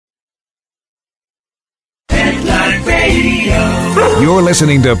You're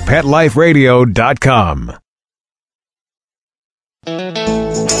listening to PetLifeRadio.com.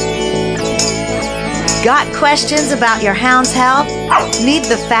 Got questions about your hound's health? Need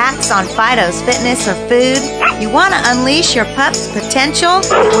the facts on Fido's fitness or food? You want to unleash your pup's potential?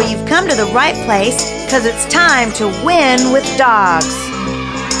 Well, you've come to the right place because it's time to win with dogs.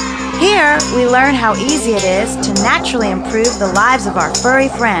 Here, we learn how easy it is to naturally improve the lives of our furry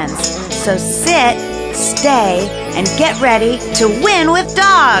friends. So sit, stay, and get ready to win with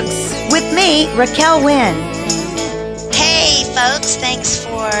dogs. With me, Raquel Wynn. Hey folks, thanks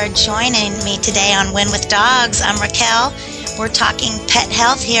for joining me today on Win with Dogs. I'm Raquel. We're talking pet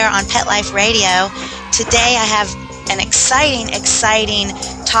health here on Pet Life Radio. Today I have an exciting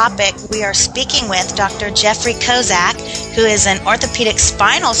topic. We are speaking with Dr. Jeffrey Kozak, who is an orthopedic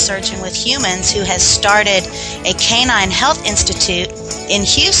spinal surgeon with humans who has started a Canine Health Institute in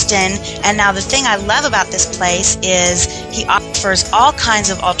Houston. And now the thing I love about this place is he offers all kinds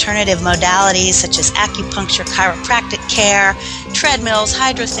of alternative modalities such as acupuncture, chiropractic care, treadmills,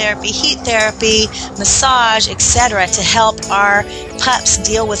 hydrotherapy, heat therapy, massage, etc. to help our pups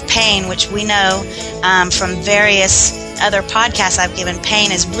deal with pain, which we know from various other podcasts I've given,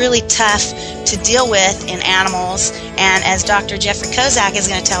 pain is really tough to deal with in animals. And as Dr. Jeffrey Kozak is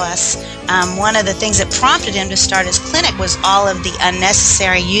going to tell us, one of the things that prompted him to start his clinic was all of the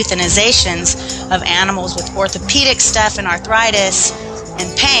unnecessary euthanizations of animals with orthopedic stuff and arthritis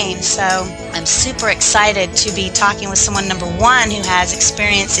and pain. So I'm super excited to be talking with someone, number one, who has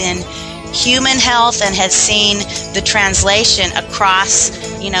experience in human health and has seen the translation across,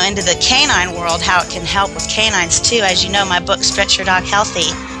 into the canine world, how it can help with canines too. As you know, my book, Stretch Your Dog Healthy,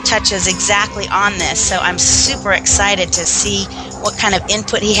 touches exactly on this. So I'm super excited to see what kind of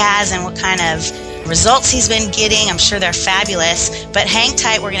input he has and what kind of results he's been getting. I'm sure they're fabulous. But hang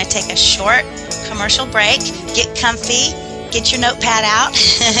tight. We're going to take a short commercial break. Get comfy. Get your notepad out,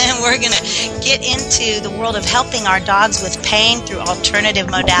 and we're going to get into the world of helping our dogs with pain through alternative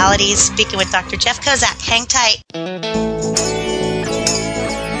modalities. Speaking with Dr. Jeff Kozak. Hang tight.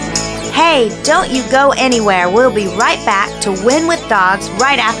 Hey, don't you go anywhere. We'll be right back to Win with Dogs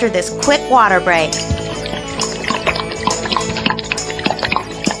right after this quick water break.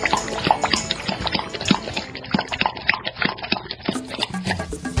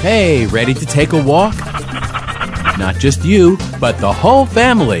 Hey, ready to take a walk? Not just you, but the whole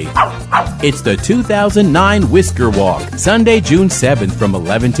family. It's the 2009 Whisker Walk, Sunday, June 7th from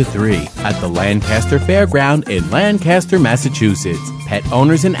 11 to 3 at the Lancaster Fairground in Lancaster, Massachusetts. Pet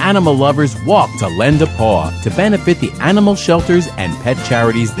owners and animal lovers walk to lend a paw to benefit the animal shelters and pet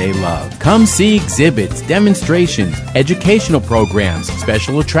charities they love. Come see exhibits, demonstrations, educational programs,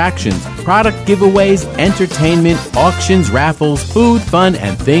 special attractions, product giveaways, entertainment, auctions, raffles, food, fun,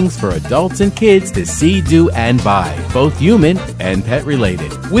 and things for adults and kids to see, do, and buy, both human and pet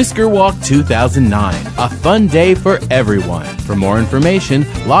related. Whisker Walk 2009, a fun day for everyone. For more information,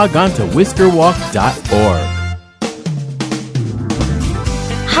 log on to whiskerwalk.org.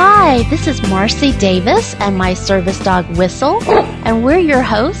 Hi, this is Marcy Davis and my service dog Whistle, and we're your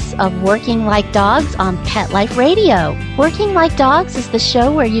hosts of Working Like Dogs on Pet Life Radio. Working Like Dogs is the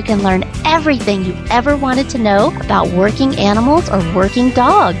show where you can learn everything you ever wanted to know about working animals or working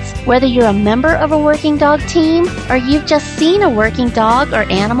dogs. Whether you're a member of a working dog team or you've just seen a working dog or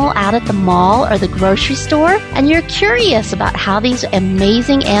animal out at the mall or the grocery store and you're curious about how these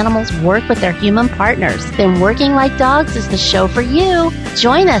amazing animals work with their human partners, then Working Like Dogs is the show for you.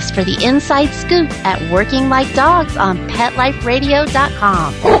 Join us for the inside scoop at Working Like Dogs on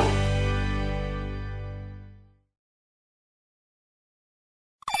PetLifeRadio.com.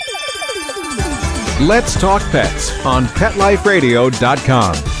 Let's Talk Pets on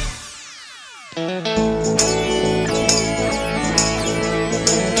PetLifeRadio.com.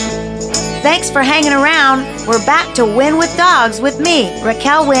 Thanks for hanging around. We're back to Win with Dogs with me,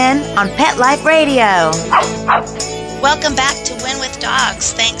 Raquel Wynn, on Pet Life Radio. Welcome back to Win with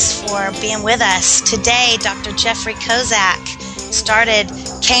Dogs. Thanks for being with us. Today, Dr. Jeffrey Kozak started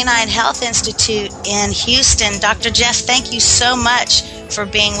Canine Health Institute in Houston. Dr. Jeff, thank you so much for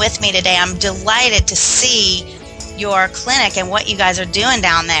being with me today. I'm delighted to see your clinic and what you guys are doing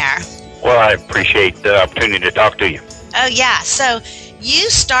down there. Well, I appreciate the opportunity to talk to you. Oh, yeah. So you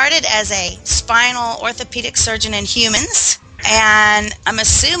started as a spinal orthopedic surgeon in humans, and I'm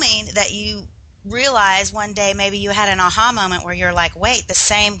assuming that you realized one day maybe you had an aha moment where you're like, wait, the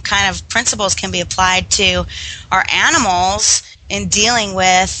same kind of principles can be applied to our animals in dealing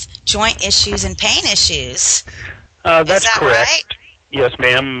with joint issues and pain issues. That's that correct. Right? Yes,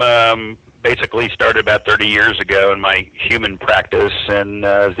 ma'am. basically started about 30 years ago in my human practice, and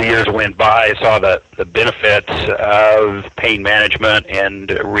as the years went by, I saw the benefits of pain management and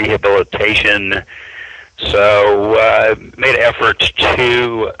rehabilitation. So made efforts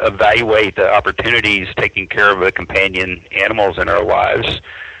to evaluate the opportunities taking care of the companion animals in our lives.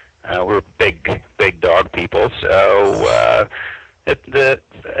 We're big dog people, so the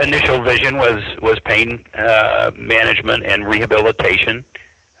initial vision was pain management and rehabilitation.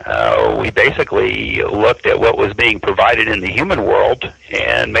 We basically looked at what was being provided in the human world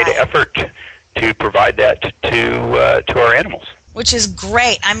and made an effort to provide that to our animals. Which is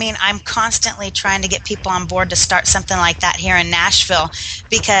great. I mean, I'm constantly trying to get people on board to start something like that here in Nashville,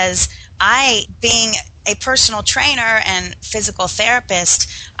 because being a personal trainer and physical therapist,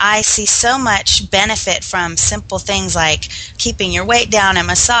 I see so much benefit from simple things like keeping your weight down and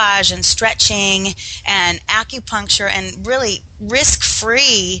massage and stretching and acupuncture and really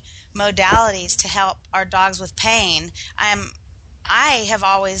risk-free modalities to help our dogs with pain. I have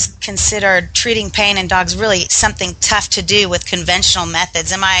always considered treating pain in dogs really something tough to do with conventional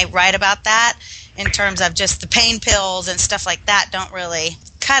methods. Am I right about that? In terms of just the pain pills and stuff like that don't really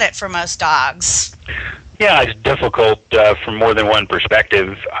cut it for most dogs. Yeah, it's difficult from more than one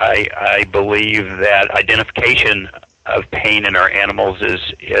perspective. I believe that identification of pain in our animals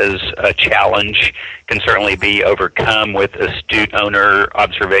is a challenge, can certainly be overcome with astute owner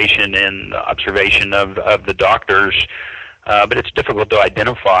observation and observation of the doctors. But it's difficult to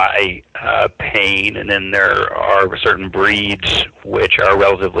identify pain, and then there are certain breeds which are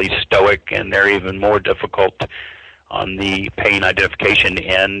relatively stoic, and they're even more difficult on the pain identification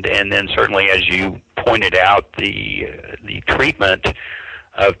end. And then certainly, as you pointed out, the treatment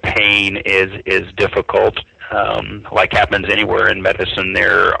of pain is difficult. Like happens anywhere in medicine,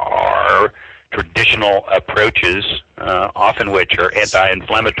 there are traditional approaches, often which are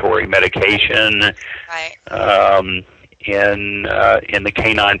anti-inflammatory medication. Right. In the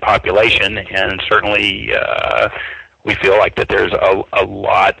canine population, and certainly we feel like that there's a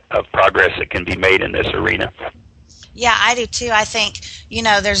lot of progress that can be made in this arena. Yeah, I do too. I think,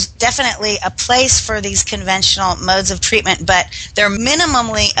 there's definitely a place for these conventional modes of treatment, but they're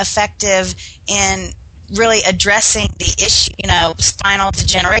minimally effective in really addressing the issue, spinal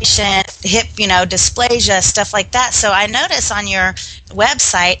degeneration, hip, dysplasia, stuff like that. So I notice on your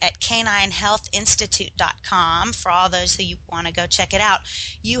website at caninehealthinstitute.com, for all those who want to go check it out,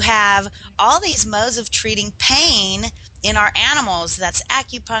 you have all these modes of treating pain in our animals. That's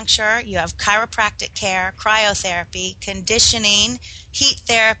acupuncture, you have chiropractic care, cryotherapy, conditioning, heat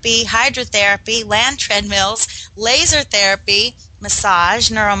therapy, hydrotherapy, land treadmills, laser therapy, massage,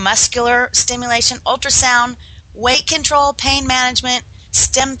 neuromuscular stimulation, ultrasound, weight control, pain management,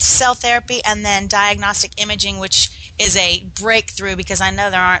 stem cell therapy, and then diagnostic imaging, which is a breakthrough because I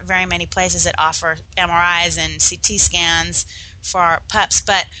know there aren't very many places that offer MRIs and CT scans for our pups.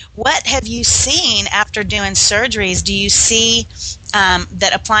 But what have you seen after doing surgeries? Do you see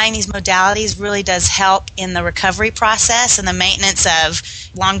that applying these modalities really does help in the recovery process and the maintenance of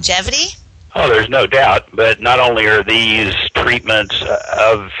longevity? Oh, there's no doubt. But not only are these treatments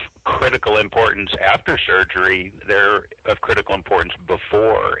of critical importance after surgery, they're of critical importance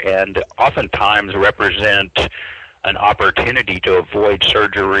before, and oftentimes represent an opportunity to avoid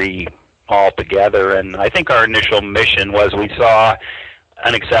surgery altogether. And I think our initial mission was we saw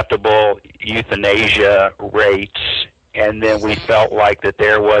unacceptable euthanasia rates, and then we felt like that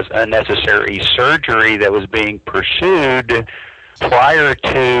there was unnecessary surgery that was being pursued prior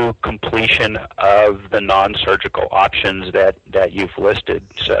to completion of the non-surgical options that you've listed.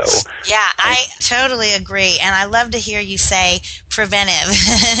 So yeah, I totally agree, and I love to hear you say preventive.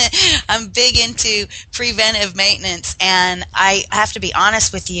 I'm big into preventive maintenance, and I have to be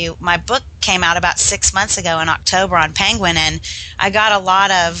honest with you, my book came out about 6 months ago in October on Penguin, and I got a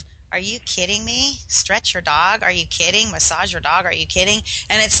lot of, "Are you kidding me? Stretch your dog? Are you kidding? Massage your dog? Are you kidding?"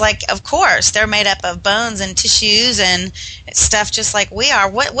 And it's like, of course, they're made up of bones and tissues and stuff just like we are.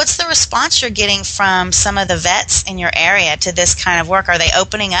 What's the response you're getting from some of the vets in your area to this kind of work? Are they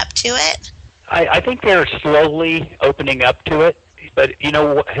opening up to it? I think they're slowly opening up to it. But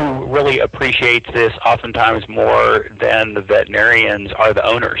who really appreciates this oftentimes more than the veterinarians are the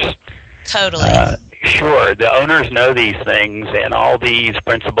owners. Totally. Sure, the owners know these things, and all these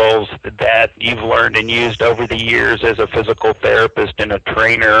principles that you've learned and used over the years as a physical therapist and a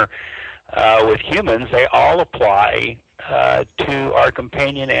trainer with humans, they all apply to our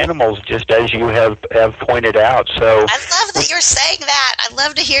companion animals, just as you have pointed out. So I love that you're saying that. I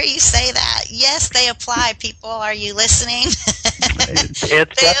love to hear you say that. Yes, they apply, people. Are you listening? It's they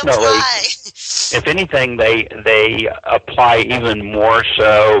definitely apply. If anything, they apply even more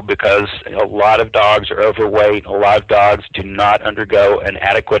so because a lot of dogs are overweight. A lot of dogs do not undergo an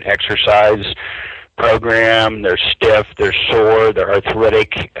adequate exercise program. They're stiff, they're sore, they're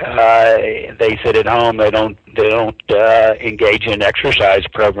arthritic. They sit at home. They don't engage in exercise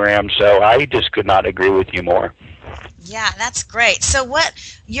programs. So I just could not agree with you more. Yeah, that's great. So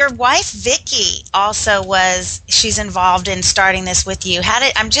your wife Vicki also she's involved in starting this with you.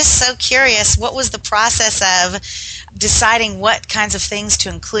 I'm just so curious, what was the process of deciding what kinds of things to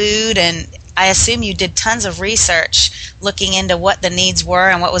include? And I assume you did tons of research looking into what the needs were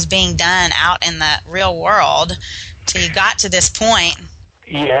and what was being done out in the real world till you got to this point.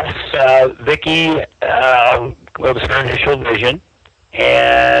 Yes, Vicki was her initial vision.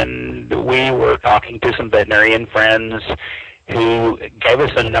 And we were talking to some veterinarian friends who gave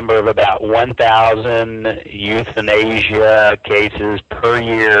us a number of about 1,000 euthanasia cases per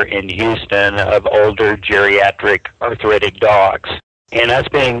year in Houston of older geriatric arthritic dogs. And us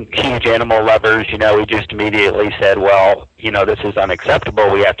being huge animal lovers, we just immediately said, well, this is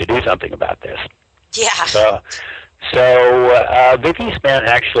unacceptable. We have to do something about this. Yeah. So Vicki spent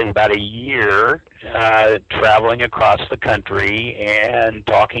actually about a year traveling across the country and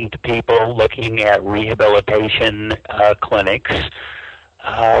talking to people, looking at rehabilitation clinics.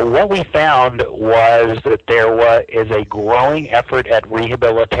 What we found was that there is a growing effort at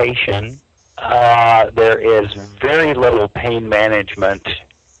rehabilitation. There is very little pain management,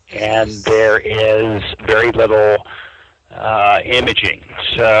 and there is very little imaging.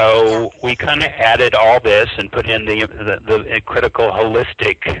 So we kind of added all this and put in the critical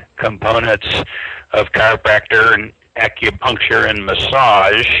holistic components of chiropractor and acupuncture and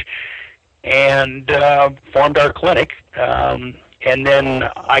massage, and formed our clinic. And then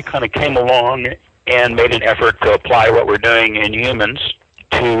I kind of came along and made an effort to apply what we're doing in humans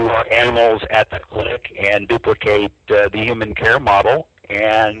to our animals at the clinic and duplicate the human care model.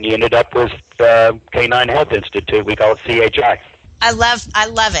 And you ended up with Canine Health Institute. We call it CHI. I love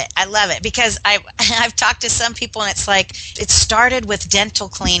it. I love it because I've talked to some people and it's like it started with dental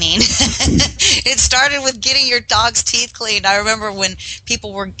cleaning. It started with getting your dog's teeth cleaned. I remember when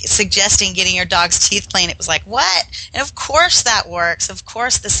people were suggesting getting your dog's teeth cleaned, it was like, what? And of course that works. Of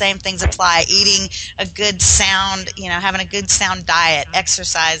course the same things apply. Eating a good sound, having a good sound diet,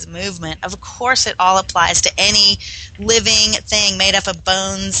 exercise, movement. Of course it all applies to any living thing made up of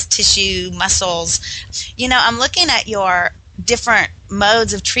bones, tissue, muscles. I'm looking at your different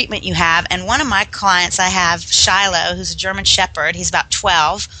modes of treatment you have, and one of my clients, I have Shiloh, who's a German Shepherd. He's about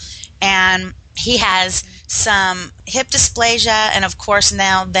 12, and he has some hip dysplasia, and of course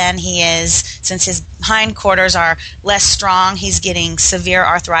since his hindquarters are less strong, he's getting severe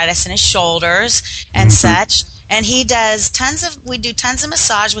arthritis in his shoulders and such. And we do tons of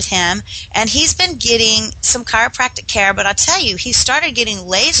massage with him, and he's been getting some chiropractic care, but I'll tell you, he started getting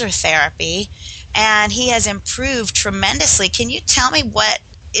laser therapy, and he has improved tremendously. Can you tell me what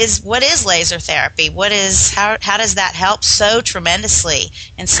is laser therapy? How does that help so tremendously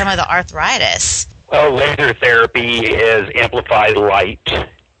in some of the arthritis? Well, laser therapy is amplified light,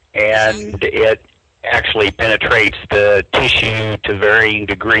 and it actually penetrates the tissue to varying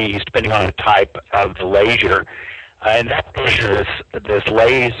degrees depending on the type of the laser. And this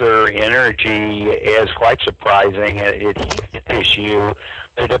laser energy is quite surprising. It heats the tissue.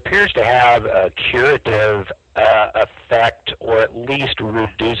 It appears to have a curative effect, or at least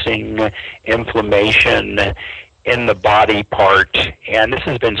reducing inflammation in the body part. And this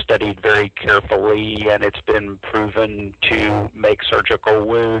has been studied very carefully, and it's been proven to make surgical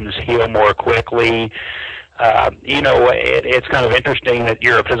wounds heal more quickly. It's kind of interesting that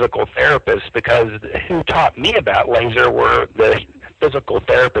you're a physical therapist, because who taught me about laser were the physical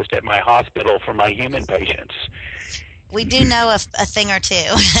therapist at my hospital for my human patients. We do know a thing or two.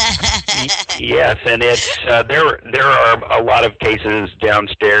 Yes, and it's there are a lot of cases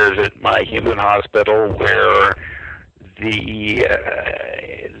downstairs at my human hospital where the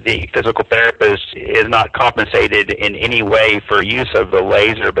physical therapist is not compensated in any way for use of the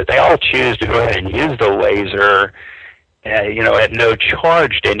laser, but they all choose to go ahead and use the laser, at no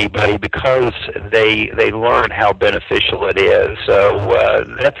charge to anybody, because they learn how beneficial it is. So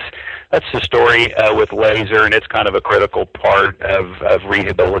that's the story with laser, and it's kind of a critical part of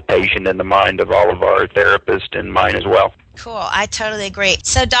rehabilitation in the mind of all of our therapists, and mine as well. Cool. I totally agree.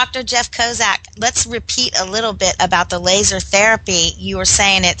 So, Dr. Jeff Kozak, let's repeat a little bit about the laser therapy. You were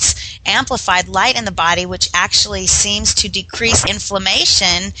saying it's amplified light in the body, which actually seems to decrease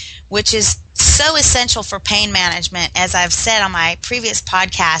inflammation, which is so essential for pain management. As I've said on my previous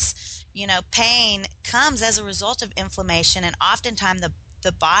podcasts, pain comes as a result of inflammation, and oftentimes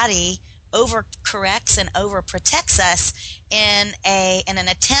the body overcorrects and overprotects us in an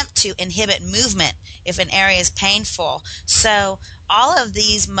attempt to inhibit movement if an area is painful. So all of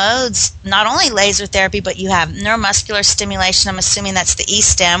these modes, not only laser therapy, but you have neuromuscular stimulation. I'm assuming that's the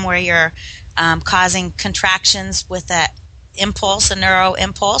E-stim, where you're causing contractions with a neuro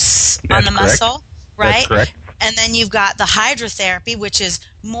impulse on the muscle, right? That's correct. And then you've got the hydrotherapy, which is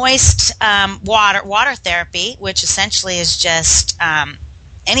moist water therapy, which essentially is just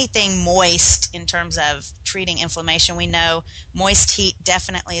anything moist in terms of treating inflammation. We know moist heat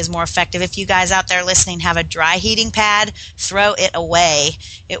definitely is more effective. If you guys out there listening have a dry heating pad, throw it away.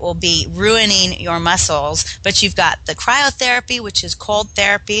 It will be ruining your muscles. But you've got the cryotherapy, which is cold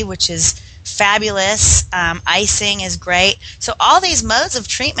therapy, which is fabulous. Icing is great. So all these modes of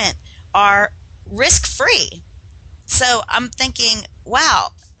treatment are risk-free. So I'm thinking,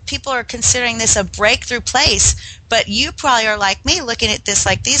 wow, people are considering this a breakthrough place, but you probably are like me looking at this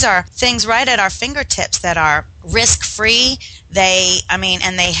like these are things right at our fingertips that are risk-free.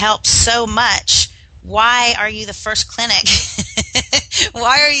 And they help so much. Why are you the first clinic?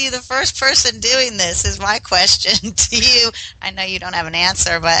 Why are you the first person doing this is my question to you. I know you don't have an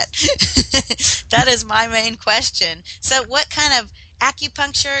answer, but that is my main question. So what kind of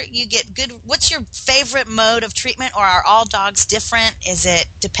acupuncture you get good? What's your favorite mode of treatment, or are all dogs different? Is it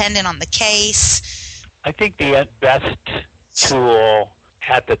dependent on the case? I think the best tool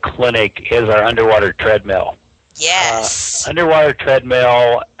at the clinic is our underwater treadmill. Yes. Underwater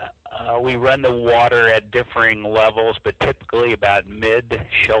treadmill, we run the water at differing levels, but typically about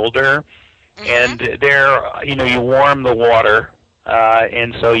mid-shoulder. Mm-hmm. And there, you warm the water,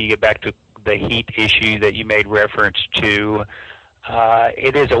 and so you get back to the heat issue that you made reference to.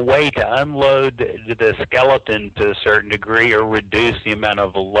 It is a way to unload the skeleton to a certain degree, or reduce the amount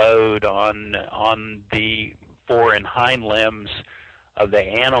of load on the fore and hind limbs of the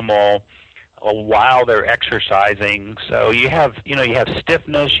animal while they're exercising. So you have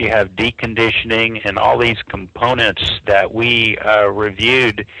stiffness, you have deconditioning, and all these components that we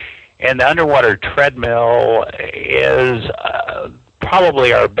reviewed. And the underwater treadmill is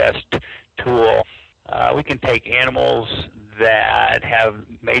probably our best tool. We can take animals that have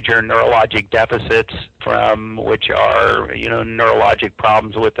major neurologic deficits, from which are neurologic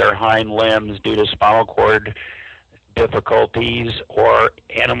problems with their hind limbs due to spinal cord difficulties, or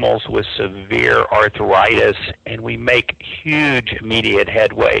animals with severe arthritis, and we make huge immediate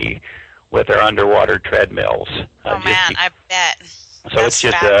headway with our underwater treadmills. I bet. So it's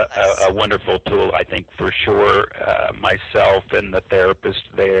just a wonderful tool, I think, for sure. Myself and the therapist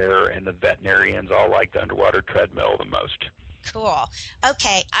there and the veterinarians all like the underwater treadmill the most. Cool.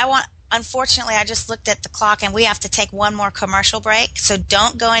 Okay, unfortunately, I just looked at the clock, and we have to take one more commercial break, so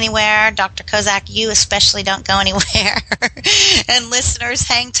don't go anywhere. Dr. Kozak, you especially don't go anywhere. And listeners,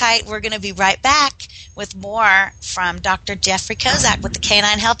 hang tight. We're going to be right back with more from Dr. Jeffrey Kozak with the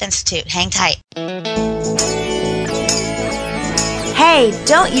Canine Health Institute. Hang tight. Hey,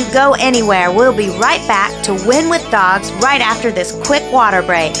 don't you go anywhere. We'll be right back to Win with Dogs right after this quick water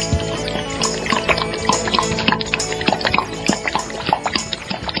break.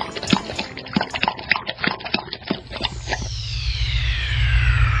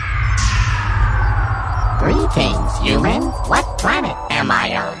 Greetings, human. What planet am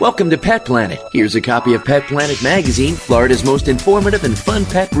I on? Welcome to Pet Planet. Here's a copy of Pet Planet Magazine, Florida's most informative and fun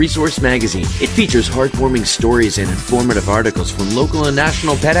pet resource magazine. It features heartwarming stories and informative articles from local and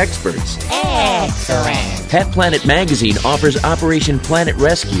national pet experts. Excellent. Pet Planet Magazine offers Operation Planet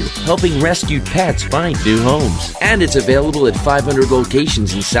Rescue, helping rescued pets find new homes. And it's available at 500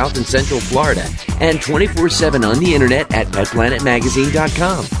 locations in South and Central Florida and 24/7 on the internet at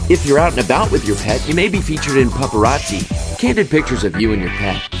PetPlanetMagazine.com. If you're out and about with your pet, you may be featured in Paparazzi, candid pictures of you and your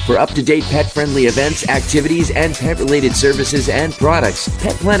pet. For up-to-date pet-friendly events, activities, and pet-related services and products,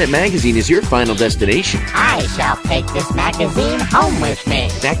 Pet Planet Magazine is your final destination. I shall take this magazine home with me.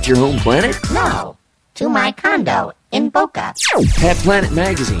 Back to your home planet? No, to my condo in Boca. Pet Planet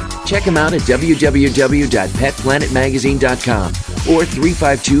Magazine. Check them out at www.petplanetmagazine.com or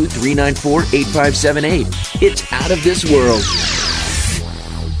 352-394-8578. It's out of this world.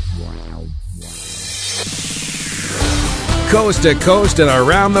 Coast to coast and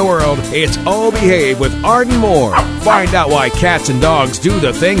around the world, it's Oh Behave with Arden Moore. Find out why cats and dogs do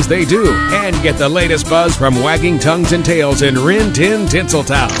the things they do, and get the latest buzz from wagging tongues and tails in Rin Tin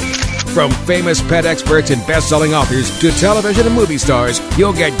Tinseltown. From famous pet experts and best-selling authors to television and movie stars,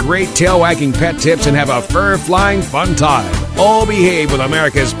 you'll get great tail-wagging pet tips and have a fur-flying fun time. All Behave with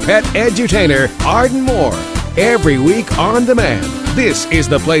America's pet edutainer, Arden Moore. Every week on demand. This is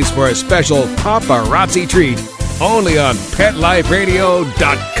the place for a special paparazzi treat. Only on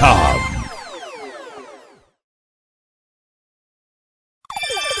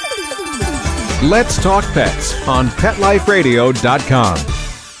PetLifeRadio.com. Let's Talk Pets on PetLifeRadio.com.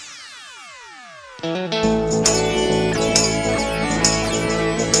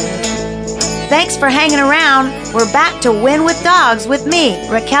 Thanks for hanging around. We're back to Win with Dogs with me,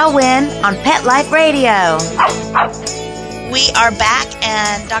 Raquel Wynn, on Pet Life Radio. We are back,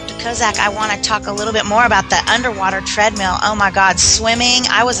 and Dr. Kozak, I want to talk a little bit more about the underwater treadmill. Oh my God, swimming.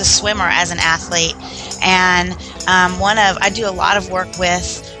 I was a swimmer as an athlete, and I do a lot of work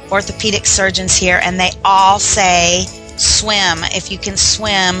with orthopedic surgeons here, and they all say swim. If you can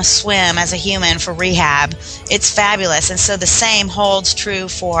swim, swim as a human for rehab. It's fabulous. And so the same holds true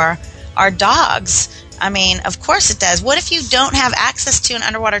for our dogs. I mean, of course it does. What if you don't have access to an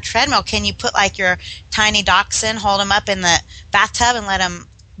underwater treadmill? Can you put like your tiny dachshund, hold him up in the bathtub and let him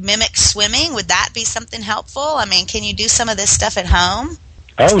mimic swimming? Would that be something helpful? I mean, can you do some of this stuff at home?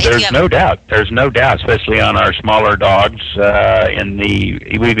 Oh, there's no doubt. There's no doubt, especially on our smaller dogs.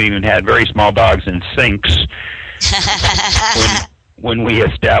 We've even had very small dogs in sinks. When we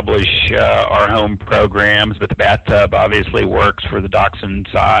establish our home programs, but the bathtub obviously works for the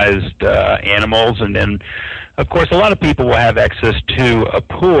dachshund-sized animals. And then, of course, a lot of people will have access to a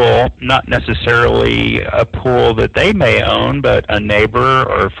pool, not necessarily a pool that they may own, but a neighbor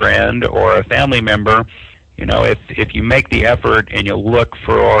or a friend or a family member. You know, if you make the effort and you look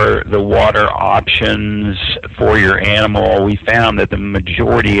for the water options for your animal, we found that the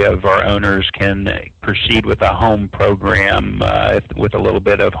majority of our owners can proceed with a home program with a little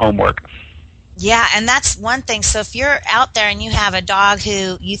bit of homework. Yeah, and that's one thing. So if you're out there and you have a dog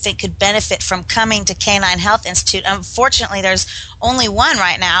who you think could benefit from coming to Canine Health Institute, unfortunately there's only one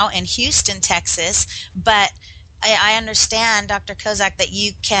right now in Houston, Texas, but I understand, Dr. Kozak, that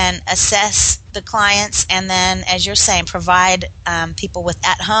you can assess the clients and then, as you're saying, provide people with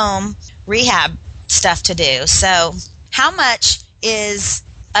at-home rehab stuff to do. So how much is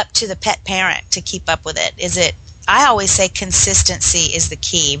up to the pet parent to keep up with it? I always say consistency is the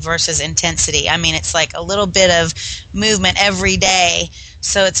key versus intensity. I mean, it's like a little bit of movement every day.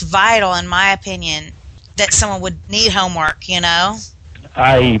 So it's vital, in my opinion, that someone would need homework, you know?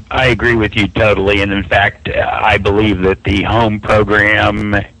 I agree with you totally, and in fact, I believe that the home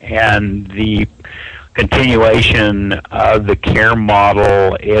program and the continuation of the care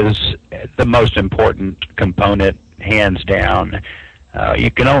model is the most important component, hands down.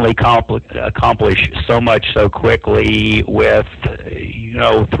 You can only accomplish so much so quickly with,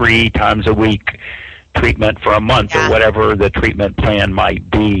 3 times a week treatment for a month or whatever the treatment plan might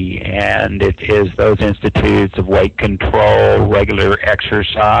be. And it is those institutes of weight control, regular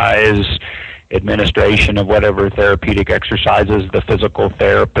exercise, administration of whatever therapeutic exercises the physical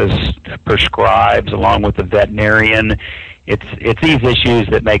therapist prescribes along with the veterinarian. It's these issues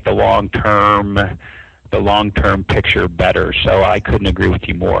that make the long-term picture better. So I couldn't agree with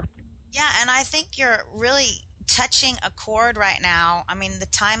you more. Yeah, and I think you're really touching a chord right now. I mean, the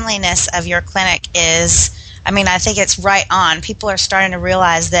timeliness of your clinic I think it's right on. People are starting to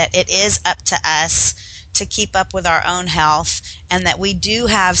realize that it is up to us to keep up with our own health, and that we do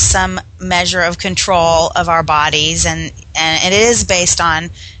have some measure of control of our bodies, and it is based on,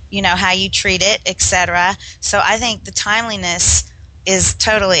 how you treat it, etc. So I think the timeliness is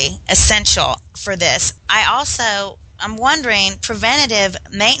totally essential for this. I'm wondering, preventative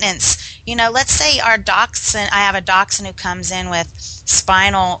maintenance, let's say I have a dachshund who comes in with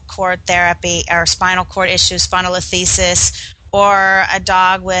spinal cord therapy or spinal cord issues, spondylolisthesis, or a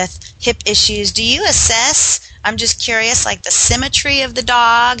dog with hip issues. Do you assess, I'm just curious, like the symmetry of the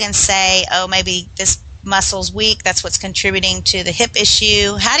dog and say, oh, maybe this muscle's weak, that's what's contributing to the hip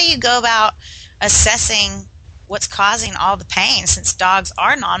issue? How do you go about assessing what's causing all the pain, since dogs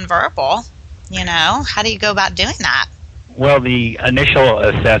are nonverbal? How do you go about doing that? Well, the initial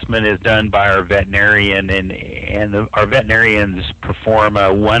assessment is done by our veterinarian, and our veterinarians perform a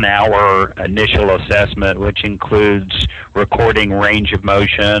 1-hour initial assessment, which includes recording range of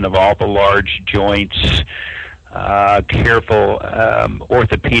motion of all the large joints, careful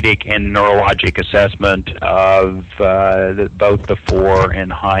orthopedic and neurologic assessment of both the fore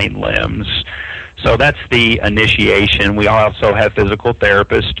and hind limbs. So that's the initiation. We also have physical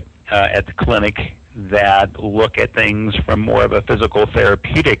therapists at the clinic that look at things from more of a physical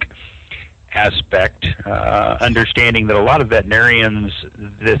therapeutic aspect, understanding that a lot of veterinarians,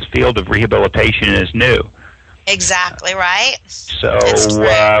 this field of rehabilitation is new. Exactly right. So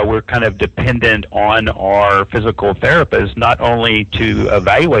we're kind of dependent on our physical therapists not only to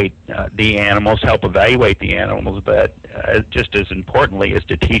evaluate the animals, help evaluate the animals, but just as importantly is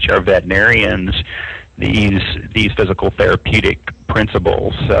to teach our veterinarians these physical therapeutic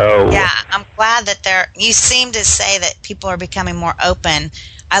principles. So yeah, I'm glad that you seem to say that people are becoming more open.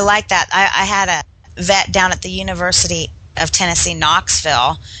 I like that. I had a vet down at the University of Tennessee,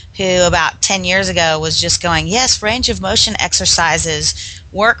 Knoxville, who about 10 years ago was just going, yes, range of motion exercises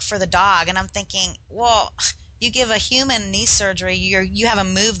work for the dog. And I'm thinking, well, you give a human knee surgery, you have a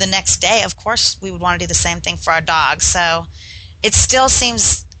move the next day. Of course, we would want to do the same thing for our dogs. So it still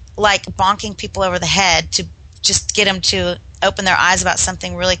seems like bonking people over the head to just get them to open their eyes about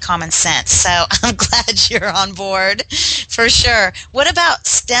something really common sense. So I'm glad you're on board for sure. What about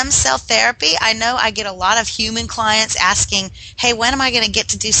stem cell therapy? I know I get a lot of human clients asking, hey, when am I going to get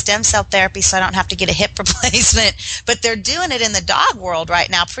to do stem cell therapy so I don't have to get a hip replacement? But they're doing it in the dog world right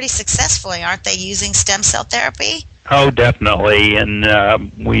now pretty successfully. Aren't they using stem cell therapy? Oh, definitely. And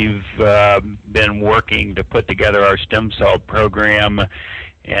we've been working to put together our stem cell program.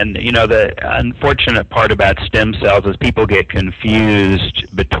 And, you know, the unfortunate part about stem cells is people get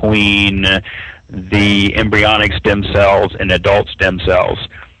confused between the embryonic stem cells and adult stem cells.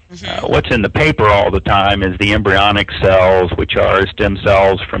 Mm-hmm. What's in the paper all the time is the embryonic cells, which are stem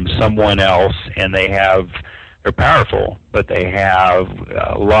cells from someone else, and they're powerful, but they have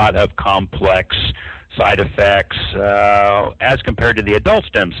a lot of complex side effects as compared to the adult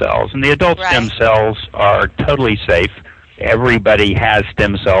stem cells. And the adult stem cells are totally safe. Everybody has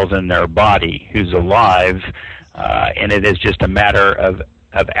stem cells in their body who's alive, and it is just a matter of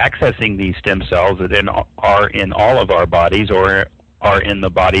accessing these stem cells that are in all of our bodies or are in the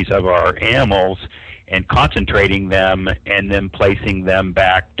bodies of our animals and concentrating them and then placing them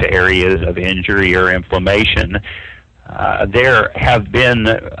back to areas of injury or inflammation. There have been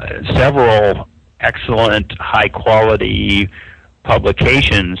several excellent, high-quality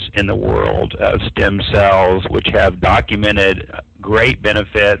publications in the world of stem cells which have documented great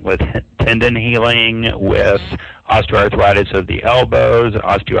benefit with tendon healing, with osteoarthritis of the elbows,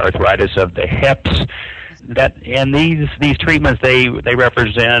 osteoarthritis of the hips. And these treatments, they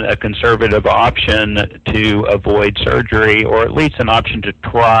represent a conservative option to avoid surgery, or at least an option to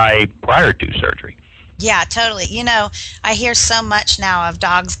try prior to surgery. Yeah, totally. You know, I hear so much now of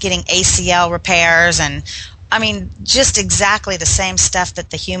dogs getting ACL repairs and I mean, just exactly the same stuff that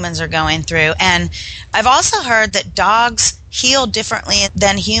the humans are going through. And I've also heard that dogs heal differently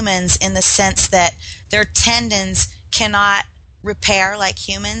than humans in the sense that their tendons cannot repair like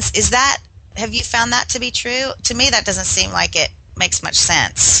humans. Have you found that to be true? To me, that doesn't seem like it makes much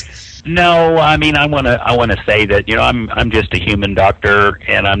sense. No, I mean, I want to say that, you know, I'm just a human doctor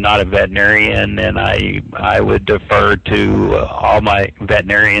and I'm not a veterinarian, and I would defer to all my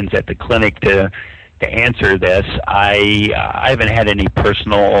veterinarians at the clinic to answer this. I haven't had any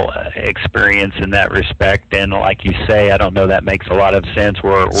personal experience in that respect, and like you say, I don't know that makes a lot of sense.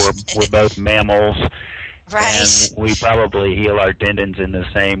 We're both mammals, right? And we probably heal our tendons in the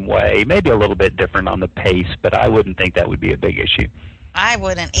same way, maybe a little bit different on the pace, but I wouldn't think that would be a big issue. I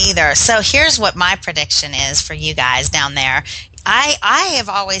wouldn't either. So here's what my prediction is for you guys down there. I have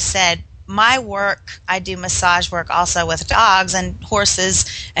always said my work, I do massage work also with dogs and horses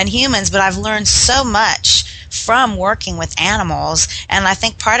and humans, but I've learned so much from working with animals, and I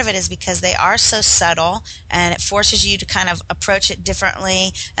think part of it is because they are so subtle and it forces you to kind of approach it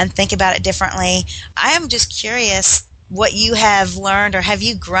differently and think about it differently. I am just curious what you have learned, or have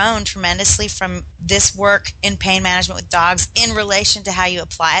you grown tremendously from this work in pain management with dogs in relation to how you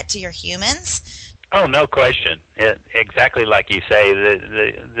apply it to your humans? Oh, no question. Exactly like you say,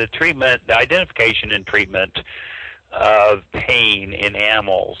 the treatment, the identification and treatment of pain in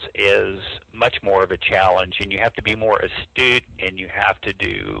animals is much more of a challenge, and you have to be more astute, and you have to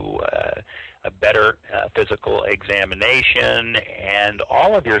do a better physical examination, and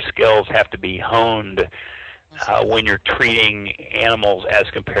all of your skills have to be honed when you're treating animals as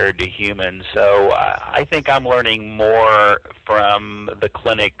compared to humans. So I think I'm learning more from the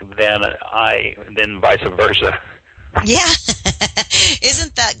clinic than vice versa. Yeah.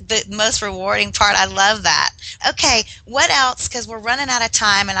 Isn't that the most rewarding part? I love that. Okay, what else? Because we're running out of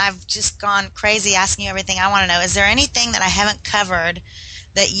time, and I've just gone crazy asking you everything I want to know. Is there anything that I haven't covered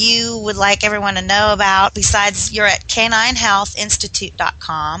that you would like everyone to know about besides you're at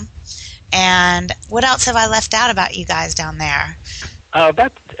caninehealthinstitute.com? And what else have I left out about you guys down there?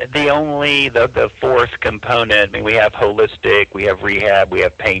 That's the fourth component. I mean, we have holistic, we have rehab, we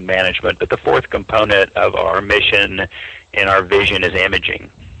have pain management, but the fourth component of our mission and our vision is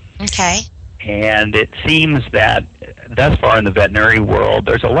imaging. Okay. And it seems that thus far in the veterinary world,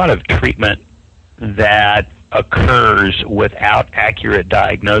 there's a lot of treatment that occurs without accurate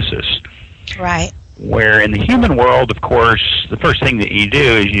diagnosis. Right. Where in the human world, of course, the first thing that you do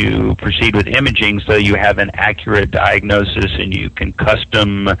is you proceed with imaging so you have an accurate diagnosis and you can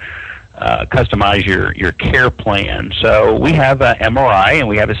customize your care plan. So we have an MRI and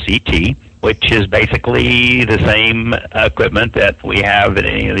we have a CT, which is basically the same equipment that we have at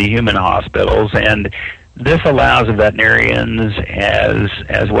any of the human hospitals. And this allows the veterinarians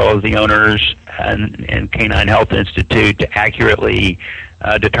as well as the owners and Canine Health Institute to accurately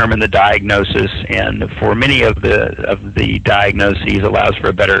determine the diagnosis, and for many of the diagnoses allows for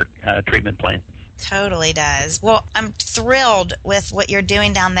a better treatment plan. Totally does. Well, I'm thrilled with what you're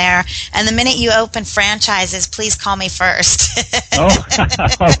doing down there. And the minute you open franchises, please call me first. Oh,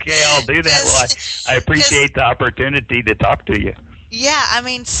 okay, I'll do that. Well, I appreciate the opportunity to talk to you. Yeah, I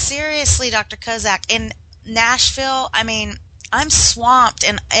mean, seriously, Dr. Kozak, in Nashville, I mean, I'm swamped,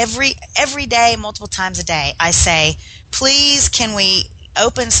 and every day, multiple times a day, I say, please, can we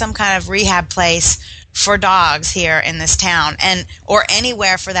open some kind of rehab place for dogs here in this town, or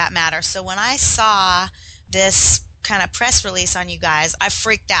anywhere for that matter. So when I saw this kind of press release on you guys, I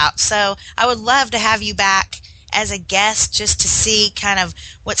freaked out. So I would love to have you back as a guest just to see kind of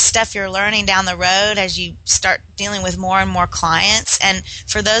what stuff you're learning down the road as you start dealing with more and more clients. And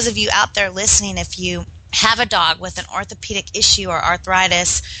for those of you out there listening, if you have a dog with an orthopedic issue or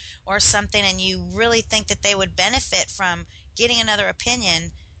arthritis or something and you really think that they would benefit from getting another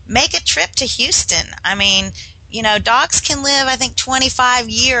opinion, make a trip to Houston. I mean, you know, dogs can live, I think, 25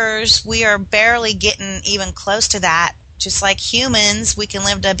 years. We are barely getting even close to that. Just like humans, we can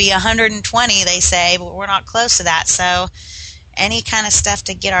live to be 120, they say, but we're not close to that. So any kind of stuff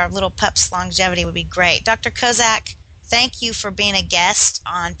to get our little pups longevity would be great. Dr. Kozak, thank you for being a guest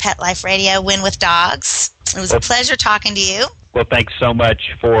on Pet Life Radio, Win with Dogs. It was a pleasure talking to you. Well, thanks so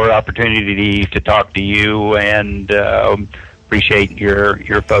much for the opportunity to talk to you, and appreciate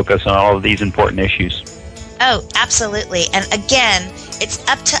your focus on all of these important issues. Oh, absolutely. And again, it's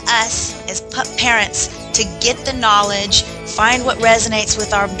up to us as pup parents to get the knowledge, find what resonates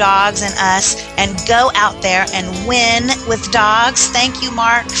with our dogs and us, and go out there and win with dogs. Thank you,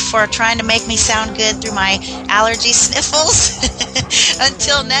 Mark, for trying to make me sound good through my allergy sniffles.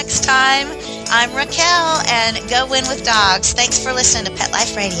 Until next time, I'm Raquel, and go win with dogs. Thanks for listening to Pet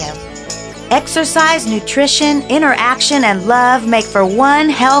Life Radio. Exercise, nutrition, interaction, and love make for one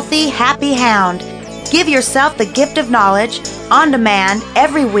healthy, happy hound. Give yourself the gift of knowledge on demand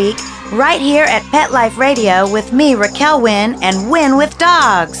every week right here at Pet Life Radio with me, Raquel Wynn, and Win with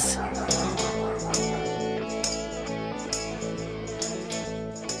Dogs.